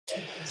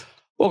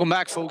Welcome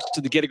back, folks,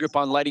 to the Get a Grip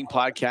on Lighting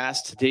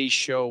podcast. Today's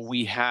show,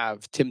 we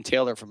have Tim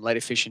Taylor from Light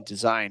Efficient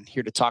Design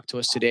here to talk to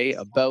us today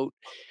about,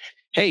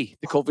 the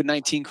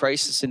COVID-19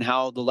 crisis and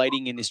how the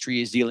lighting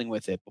industry is dealing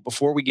with it. But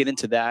before we get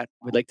into that,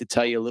 we'd like to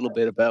tell you a little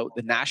bit about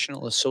the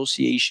National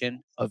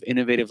Association of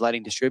Innovative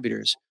Lighting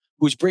Distributors,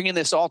 who's bringing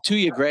this all to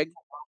you, Greg.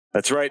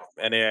 That's right,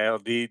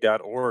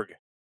 NAILD.org.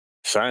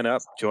 Sign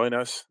up, join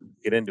us,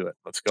 get into it.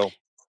 Let's go.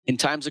 In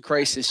times of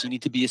crisis, you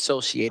need to be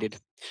associated.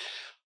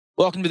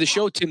 Welcome to the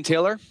show, Tim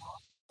Taylor.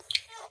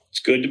 It's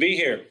good to be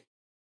here.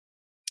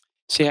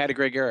 Say hi to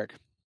Greg Ehrich.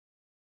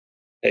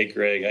 Hey,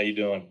 Greg, how you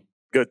doing?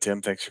 Good,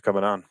 Tim. Thanks for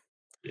coming on.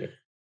 Yeah.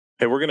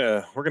 Hey, we're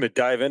gonna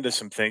dive into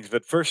some things,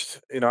 but first,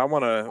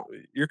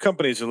 your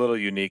company is a little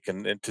unique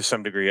and to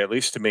some degree, at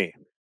least to me,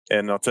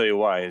 and I'll tell you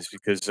why. Is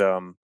because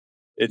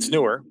it's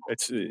newer.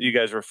 It's you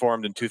guys were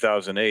formed in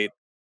 2008,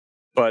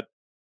 but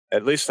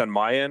at least on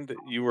my end,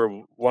 you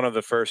were one of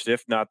the first,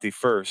 if not the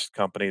first,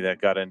 company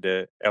that got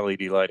into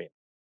LED lighting.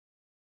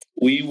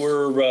 We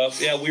were at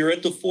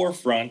the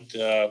forefront.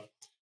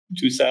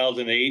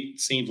 2008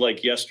 seems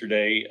like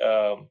yesterday,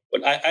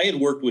 but I had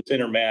worked with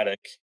Intermatic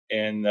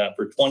and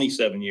for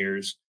 27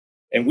 years,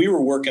 and we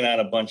were working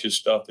on a bunch of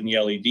stuff in the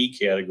LED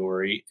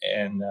category.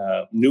 And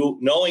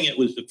knowing it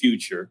was the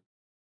future,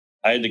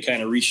 I had to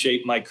kind of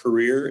reshape my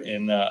career,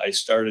 and I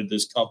started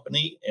this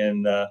company.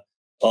 And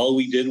all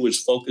we did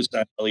was focus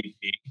on LED,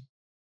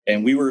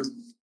 and we were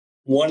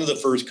one of the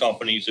first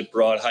companies that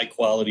brought high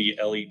quality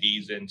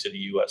LEDs into the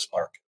U.S.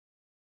 market.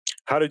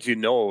 How did you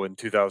know in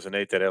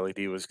 2008 that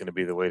LED was going to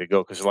be the way to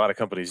go? Because a lot of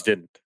companies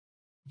didn't.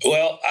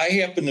 Well, I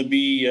happen to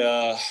be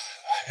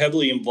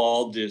heavily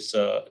involved with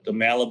the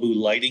Malibu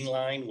lighting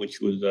line, which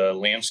was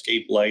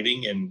landscape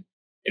lighting,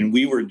 and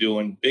we were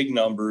doing big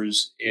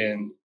numbers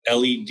in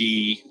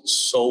LED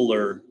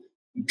solar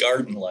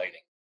garden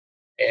lighting.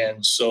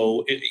 And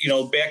so,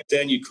 back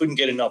then you couldn't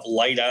get enough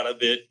light out of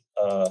it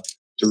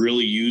to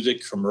really use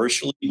it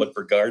commercially, but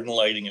for garden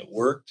lighting it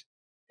worked.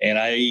 And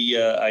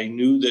I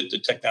knew that the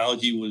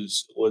technology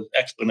was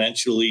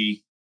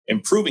exponentially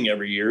improving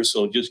every year.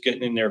 So just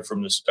getting in there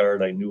from the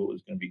start, I knew it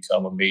was going to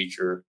become a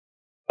major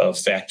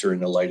factor in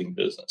the lighting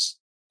business.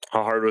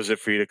 How hard was it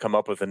for you to come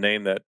up with a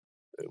name that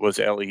was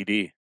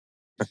LED?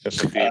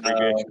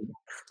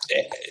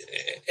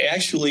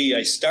 Actually,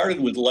 I started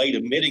with light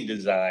emitting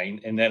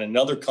design, and then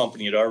another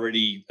company had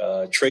already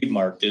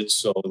trademarked it.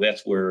 So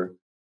that's where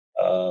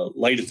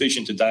light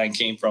efficient design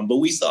came from. But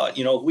we thought,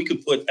 if we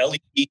could put LED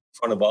in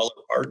front of all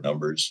our part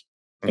numbers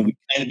and we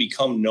kind of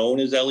become known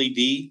as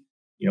LED,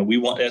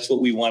 that's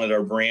what we wanted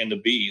our brand to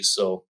be.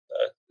 So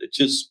it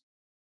just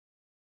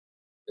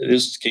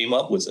came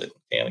up with it.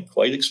 Can't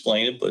quite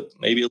explain it, but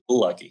maybe a little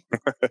lucky.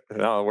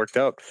 No, it worked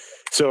out.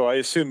 So I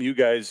assume you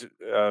guys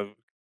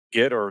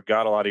get or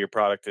got a lot of your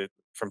product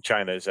from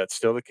China. Is that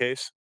still the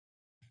case?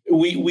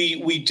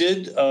 We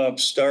did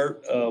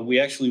start. We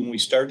actually, when we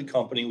started the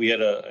company, we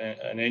had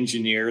an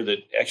engineer that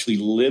actually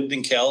lived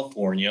in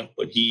California,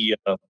 but he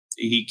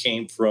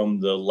came from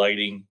the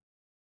lighting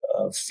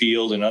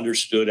field and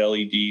understood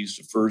LEDs,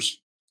 the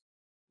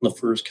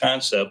first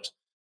concept.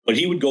 But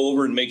he would go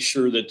over and make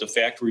sure that the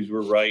factories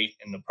were right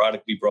and the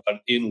product we brought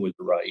in was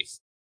right.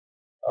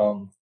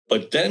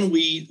 But then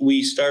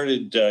we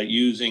started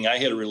using. I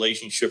had a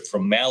relationship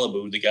from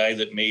Malibu, the guy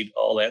that made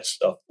all that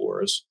stuff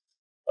for us.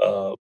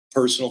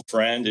 Personal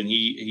friend, and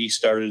he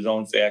started his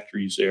own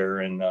factories there,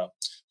 and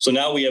so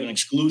now we have an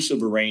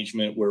exclusive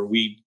arrangement where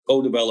we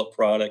co-develop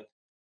product.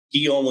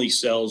 He only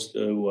sells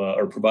to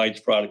or provides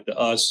product to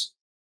us,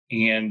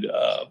 and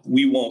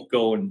we won't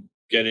go and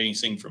get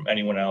anything from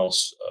anyone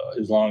else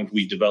as long as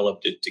we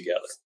developed it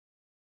together.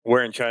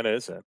 Where in China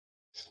is that?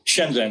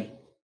 Shenzhen.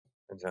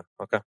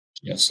 Okay.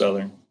 Yeah,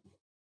 southern.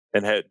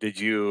 And did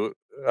you,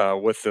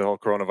 with the whole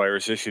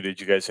coronavirus issue, did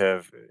you guys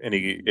have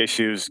any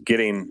issues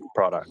getting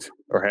product,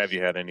 or have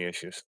you had any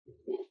issues?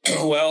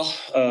 Well,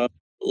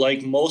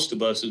 like most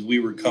of us, as we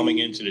were coming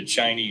into the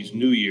Chinese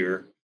New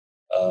Year,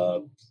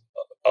 all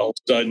of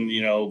a sudden,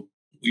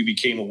 we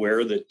became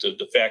aware that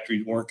the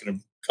factories weren't going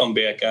to come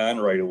back on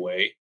right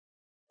away.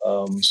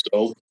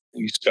 So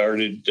we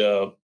started,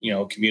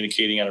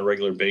 communicating on a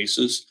regular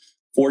basis.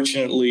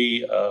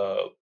 Fortunately,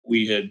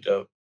 we had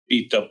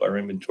beefed up our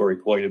inventory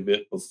quite a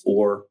bit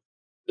before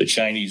the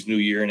Chinese New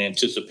Year in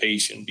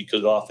anticipation,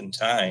 because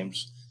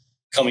oftentimes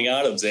coming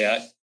out of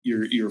that,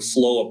 your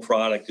flow of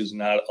product is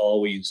not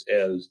always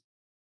as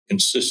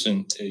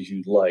consistent as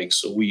you'd like.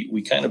 So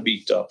we kind of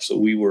beefed up. So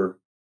we were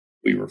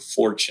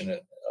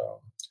fortunate.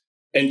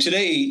 And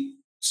today,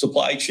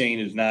 supply chain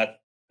is not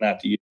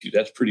the issue.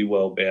 That's pretty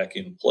well back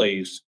in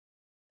place.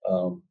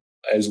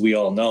 As we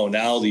all know,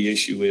 now the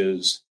issue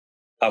is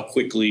how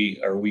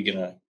quickly are we going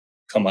to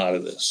come out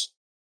of this?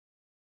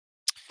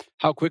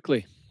 How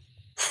quickly?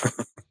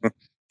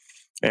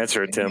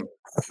 Answer it, Tim.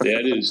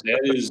 That is.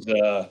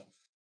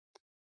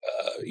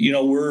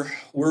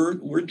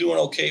 We're doing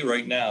okay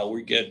right now.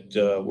 We're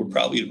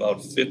probably at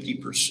about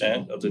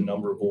 50% of the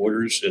number of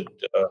orders that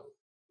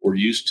we're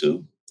used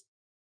to,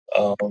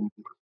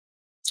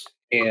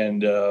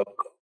 and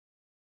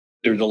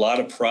there's a lot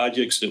of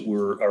projects that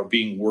are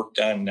being worked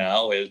on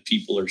now as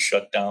people are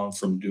shut down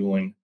from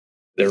doing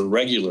their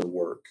regular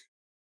work.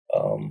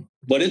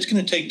 But it's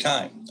going to take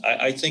time.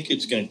 I think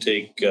it's going to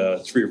take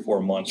 3 or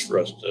 4 months for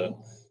us to,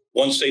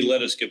 once they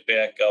let us get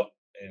back up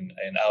and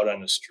out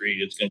on the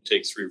street, it's going to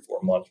take 3 or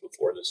 4 months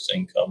before this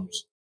thing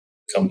comes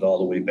all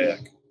the way back.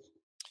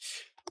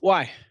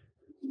 Why?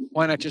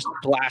 Why not just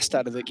blast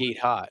out of the gate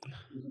hot?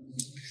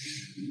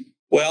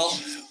 Well,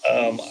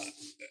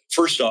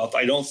 first off,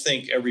 I don't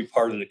think every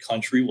part of the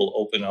country will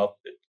open up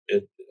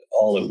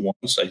all at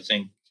once. I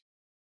think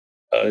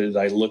as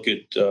I look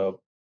at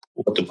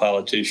what the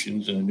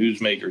politicians and the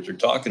newsmakers are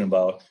talking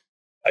about,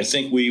 I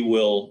think we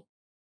will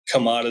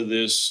come out of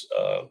this,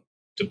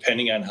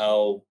 depending on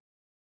how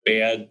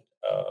bad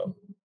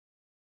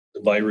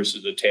the virus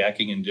is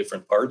attacking in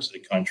different parts of the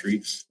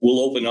country.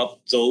 We'll open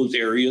up those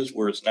areas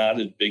where it's not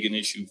as big an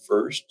issue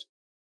first,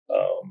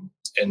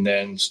 and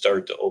then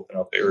start to open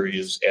up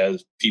areas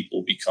as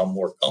people become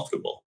more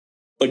comfortable.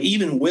 But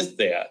even with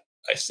that,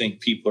 I think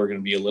people are going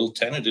to be a little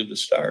tentative to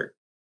start.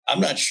 I'm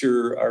not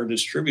sure our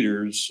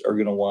distributors are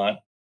going to want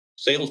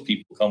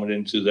salespeople coming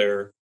into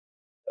their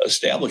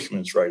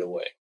establishments right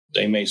away.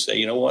 They may say,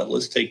 you know what,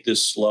 let's take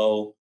this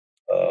slow.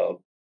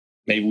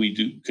 Maybe we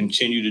do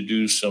continue to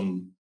do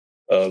some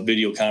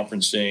video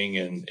conferencing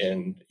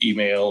and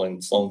email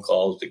and phone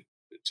calls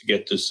to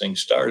get this thing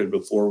started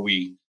before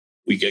we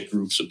get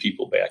groups of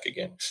people back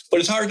again.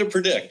 But it's hard to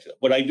predict.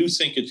 But I do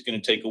think it's going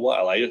to take a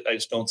while. I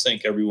just don't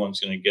think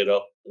everyone's going to get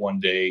up one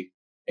day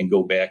and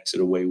go back to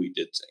the way we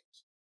did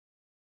things.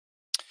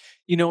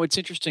 You know, it's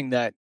interesting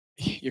that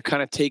you're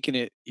kind of taking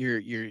it,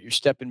 you're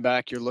stepping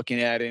back, you're looking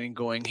at it and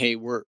going, hey,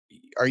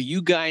 are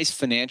you guys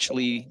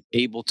financially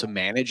able to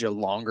manage a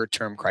longer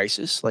term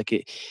crisis?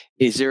 Like,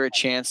 is there a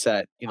chance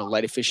that,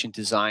 light efficient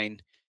design,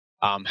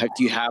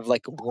 do you have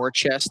like a war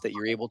chest that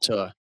you're able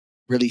to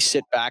really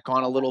sit back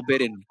on a little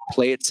bit and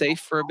play it safe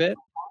for a bit?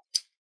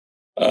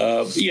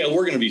 Yeah,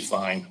 we're going to be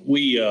fine.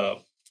 We are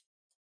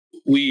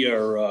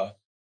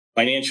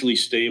financially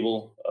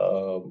stable.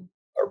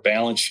 Our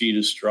balance sheet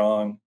is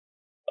strong.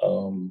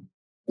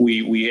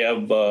 We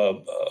have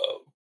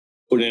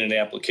put in an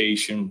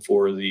application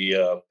for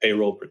the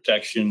Payroll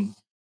Protection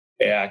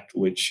Act,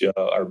 which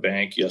our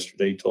bank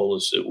yesterday told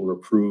us that we're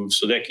approved.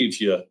 So that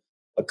gives you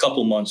a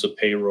couple months of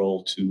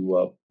payroll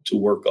to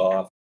work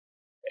off.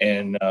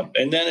 And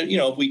then,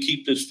 if we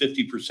keep this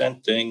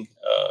 50% thing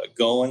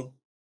going,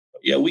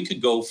 yeah, we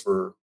could go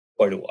for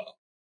quite a while.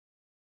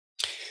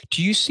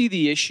 Do you see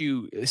the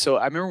issue? So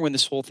I remember when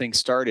this whole thing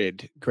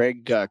started,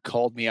 Greg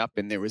called me up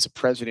and there was a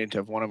president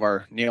of one of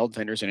our nailed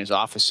vendors in his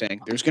office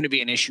saying there's going to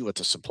be an issue with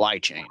the supply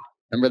chain.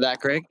 Remember that,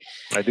 Greg?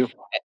 I do.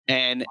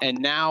 And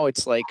now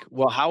it's like,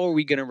 well, how are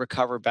we going to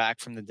recover back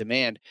from the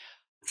demand?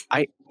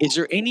 Is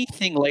there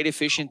anything light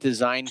efficient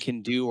design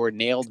can do or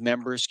nailed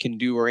members can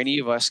do or any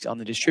of us on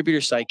the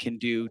distributor side can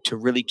do to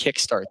really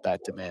kickstart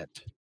that demand?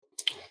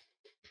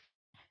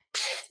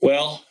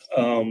 Well,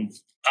 I'm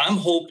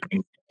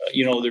hoping,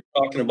 they're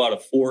talking about a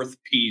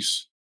fourth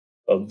piece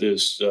of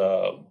this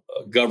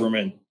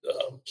government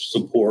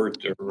support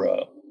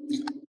or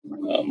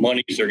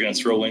monies they're going to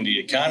throw into the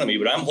economy.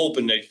 But I'm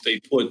hoping that they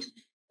put,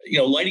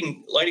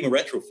 lighting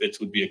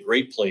retrofits would be a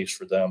great place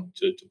for them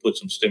to put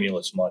some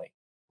stimulus money.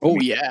 Oh,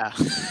 yeah.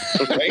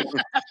 Right?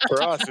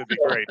 For us, it'd be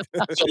great.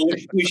 So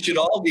we should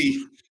all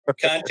be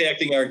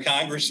contacting our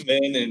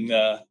congressmen, and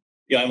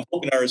I'm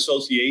hoping our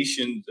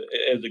association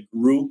as a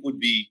group would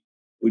be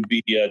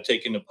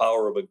taking the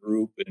power of a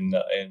group and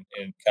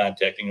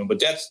contacting them. But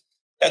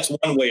that's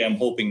one way I'm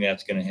hoping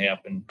that's going to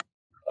happen.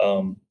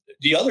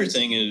 The other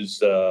thing is,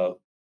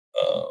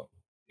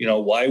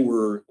 why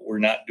we're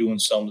not doing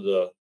some of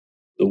the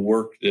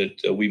work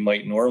that we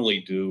might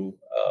normally do,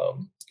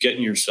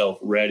 getting yourself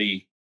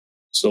ready.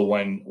 So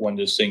when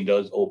this thing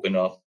does open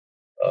up,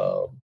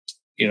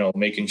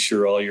 making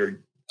sure all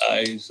your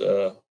I's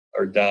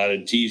are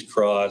dotted, T's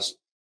crossed,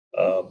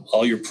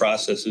 all your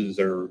processes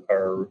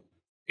are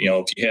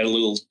if you had a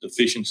little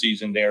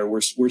deficiencies in there,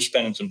 we're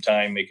spending some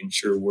time making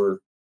sure we're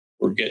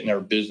getting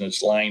our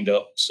business lined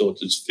up so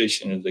it's as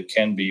efficient as it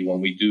can be when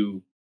we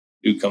do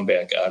come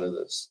back out of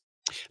this.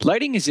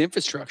 Lighting is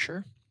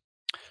infrastructure.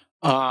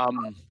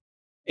 And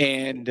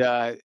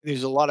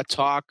there's a lot of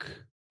talk.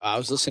 I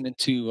was listening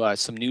to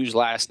some news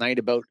last night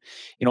about,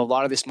 a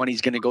lot of this money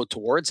is going to go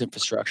towards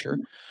infrastructure.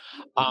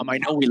 I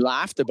know we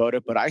laughed about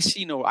it, but I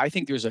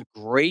think there's a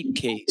great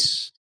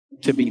case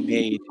to be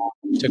made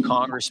to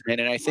congressmen.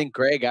 And I think,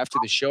 Greg, after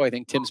the show, I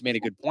think Tim's made a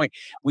good point.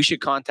 We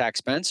should contact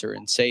Spencer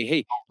and say,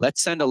 hey,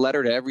 let's send a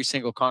letter to every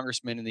single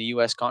congressman in the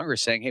U.S.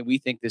 Congress saying, hey, we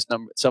think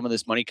some of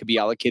this money could be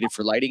allocated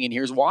for lighting, and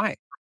here's why.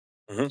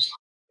 Mm-hmm.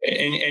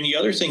 And the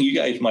other thing you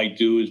guys might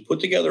do is put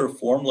together a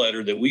form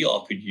letter that we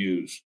all could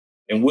use.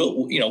 And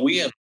we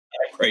have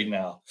right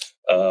now,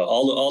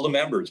 all the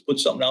members, put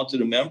something out to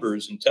the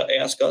members and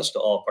ask us to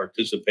all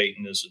participate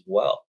in this as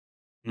well.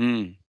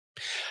 Mm.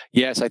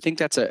 Yes, I think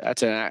that's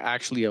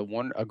actually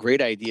a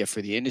great idea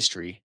for the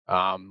industry,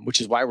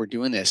 which is why we're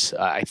doing this.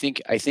 I think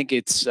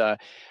it's the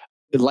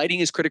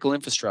lighting is critical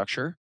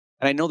infrastructure.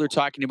 And I know they're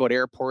talking about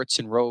airports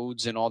and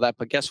roads and all that,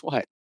 but guess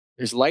what?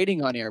 There's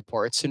lighting on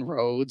airports and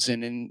roads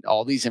and in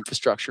all these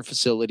infrastructure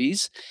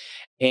facilities.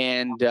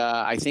 And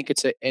I think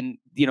and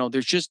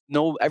there's just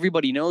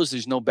everybody knows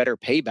there's no better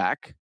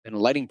payback than a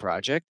lighting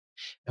project,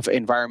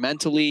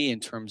 environmentally, in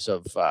terms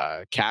of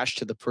cash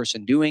to the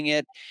person doing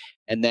it,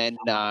 and then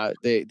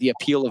the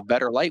appeal of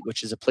better light,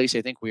 which is a place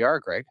I think we are,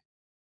 Greg.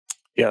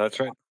 Yeah, that's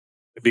right.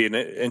 It'd be an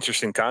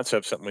interesting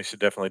concept, something we should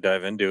definitely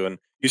dive into. And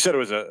you said it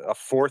was a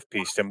fourth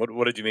piece, Tim.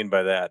 What did you mean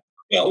by that?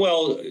 Yeah,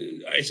 well,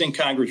 I think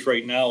Congress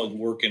right now is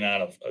working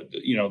on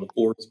the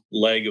fourth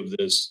leg of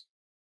this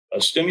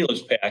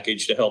stimulus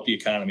package to help the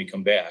economy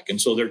come back,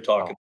 and so they're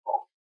talking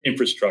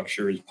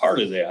infrastructure as part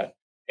of that.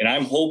 And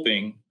I'm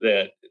hoping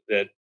that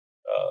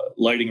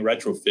lighting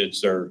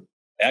retrofits are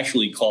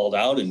actually called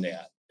out in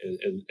that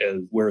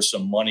as where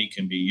some money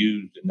can be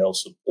used, and they'll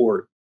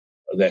support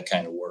that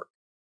kind of work.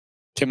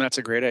 Tim, that's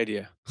a great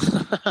idea.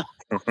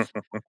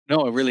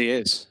 No, it really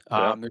is.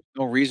 Yeah. There's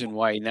no reason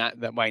why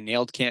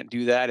Nailed can't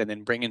do that, and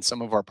then bring in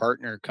some of our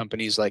partner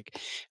companies like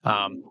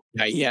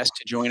IES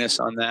to join us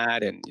on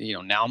that, and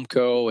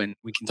Nalmco, and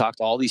we can talk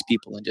to all these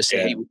people and just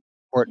say, hey, we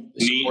support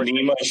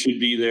NEMA should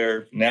be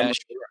there. NEMA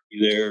should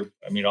be there.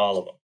 I mean, all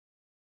of them.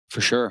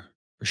 For sure.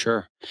 For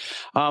sure.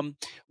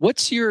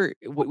 What's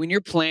when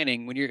you're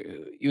planning, when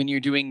you're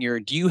doing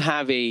do you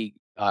have a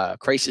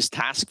crisis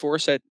task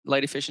force at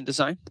Light Efficient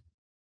Design?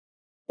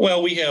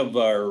 Well, we have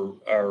our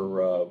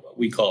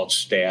we call it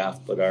staff,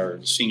 but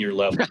our senior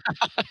level.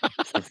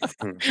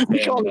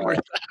 We call it our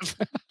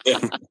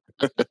staff.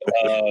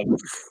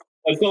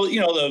 So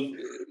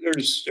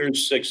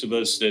there's six of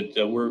us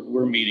that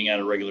we're meeting on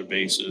a regular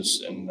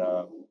basis and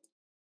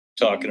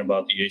talking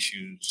about the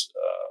issues,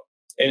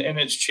 and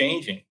it's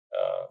changing.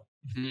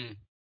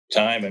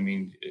 Time. I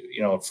mean,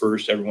 at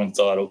first everyone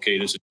thought, okay,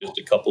 this is just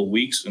a couple of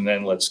weeks and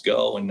then let's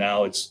go. And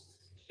now it's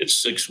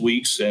 6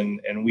 weeks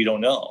and we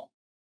don't know.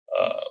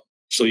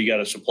 So you got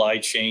a supply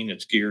chain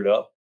that's geared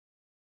up.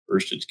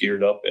 First, it's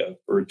geared up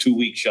for a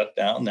 2-week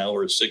shutdown. Now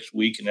we're a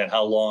 6-week, and then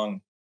how long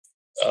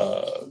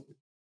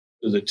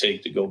does it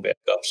take to go back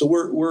up? So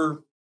we're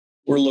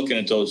looking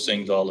at those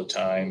things all the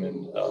time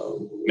and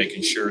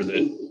making sure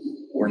that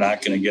we're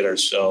not going to get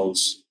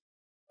ourselves.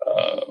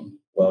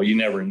 Well, you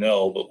never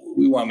know, but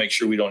we want to make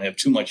sure we don't have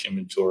too much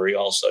inventory.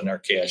 All of a sudden, our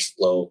cash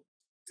flow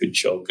could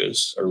choke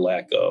us, or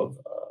lack of.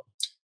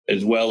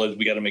 As well as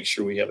we got to make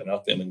sure we have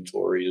enough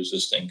inventory as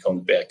this thing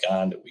comes back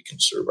on that we can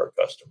serve our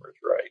customers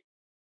right.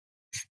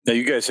 Now,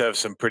 you guys have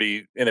some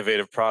pretty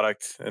innovative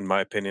product, in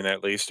my opinion,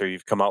 at least, or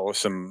you've come out with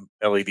some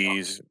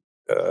LEDs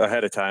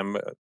ahead of time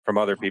from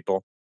other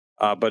people.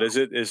 But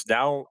is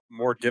now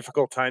more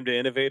difficult time to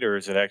innovate, or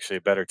is it actually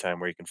a better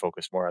time where you can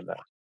focus more on that?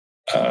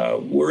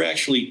 We're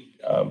actually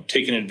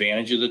taking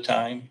advantage of the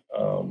time.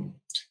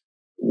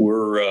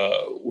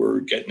 We're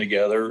getting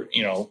together,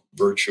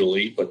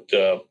 virtually, but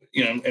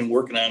and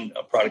working on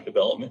product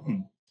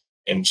development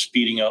and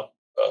speeding up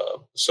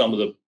some of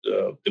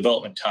the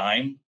development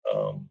time,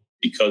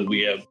 because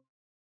we have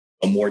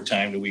more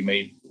time than we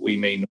may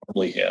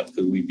normally have,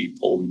 because we'd be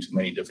pulled in too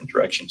many different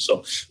directions.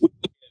 So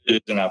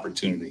it's an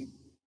opportunity.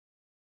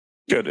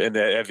 Good. And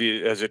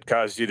has it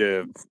caused you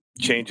to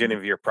change any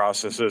of your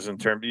processes in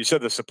terms? You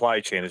said the supply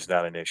chain is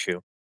not an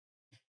issue.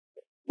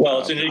 Well,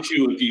 it's an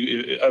issue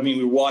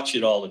we watch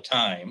it all the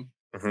time.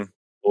 Mm-hmm.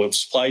 With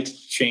supply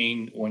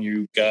chain, when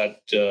you've got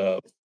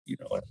a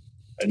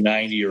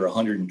 90 or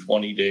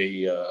 120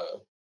 day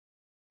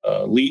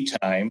lead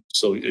time,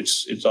 so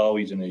it's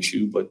always an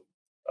issue. But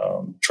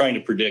trying to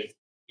predict,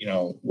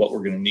 what we're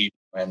going to need,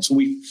 and so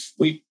we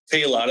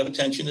pay a lot of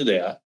attention to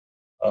that.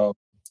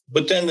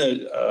 But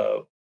then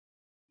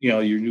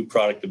your new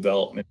product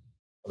development,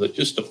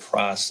 just the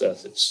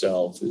process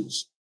itself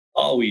is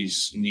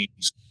always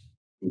needs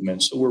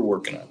improvement. So we're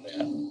working on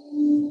that.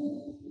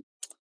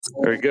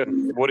 Very good.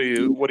 What do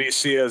you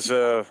see as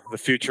the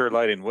future of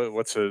lighting?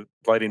 What's a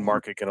lighting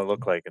market going to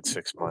look like in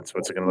 6 months?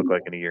 What's it going to look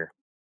like in a year?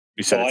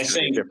 You said I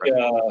think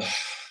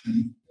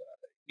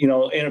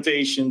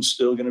innovation's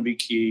still going to be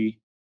key.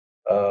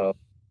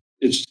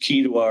 It's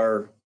key to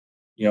our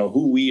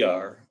who we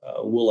are.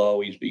 We'll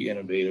always be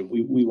innovative.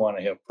 We want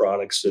to have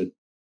products that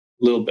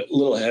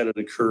little ahead of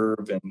the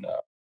curve, and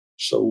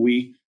so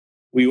we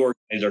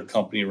organize our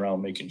company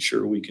around making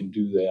sure we can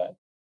do that.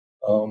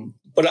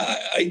 But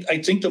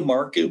I think the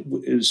market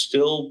is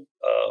still,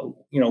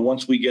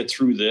 once we get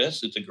through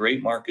this, it's a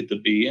great market to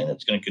be in.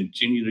 It's going to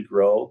continue to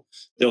grow.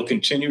 There'll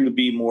continue to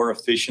be more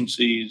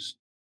efficiencies.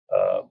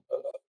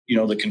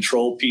 The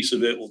control piece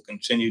of it will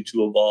continue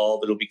to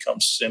evolve. It'll become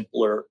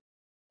simpler.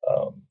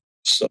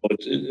 So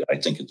I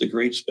think it's a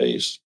great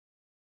space.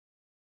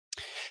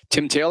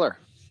 Tim Taylor,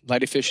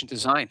 Light Efficient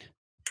Design.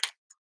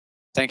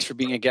 Thanks for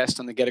being a guest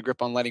on the Get a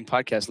Grip on Lighting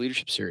podcast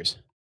leadership series.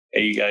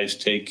 Hey, you guys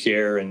take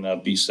care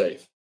and be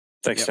safe.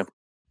 Thanks, Tim.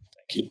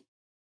 Thank you.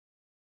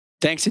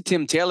 Thanks to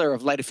Tim Taylor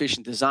of Light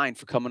Efficient Design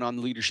for coming on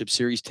the leadership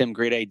series. Tim,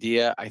 great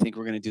idea. I think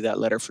we're going to do that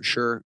letter for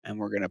sure, and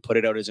we're going to put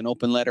it out as an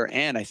open letter.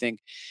 And I think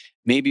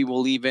maybe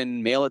we'll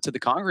even mail it to the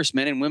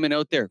congressmen and women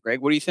out there.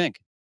 Greg, what do you think?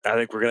 I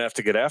think we're going to have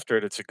to get after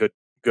it. It's a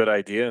good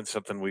idea and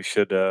something we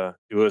should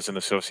do as an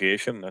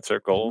association. That's our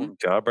goal and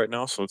job right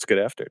now. So let's get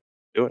after it.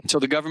 Do it. So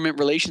the government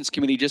relations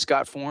committee just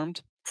got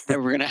formed,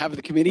 and we're going to have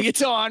the committee.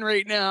 It's on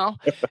right now,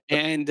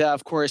 and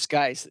of course,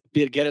 guys,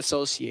 get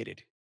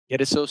associated. Get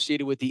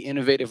associated with the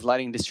innovative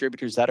lighting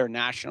distributors that are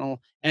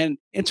national and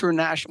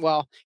international.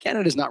 Well,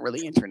 Canada's not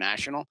really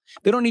international.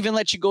 They don't even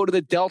let you go to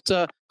the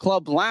Delta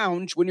Club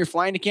Lounge when you're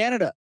flying to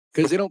Canada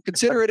because they don't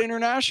consider it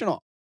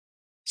international.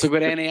 So go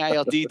to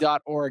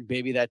naild.org,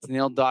 baby. That's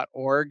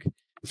nailed.org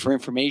for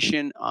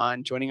information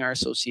on joining our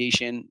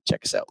association.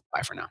 Check us out.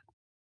 Bye for now.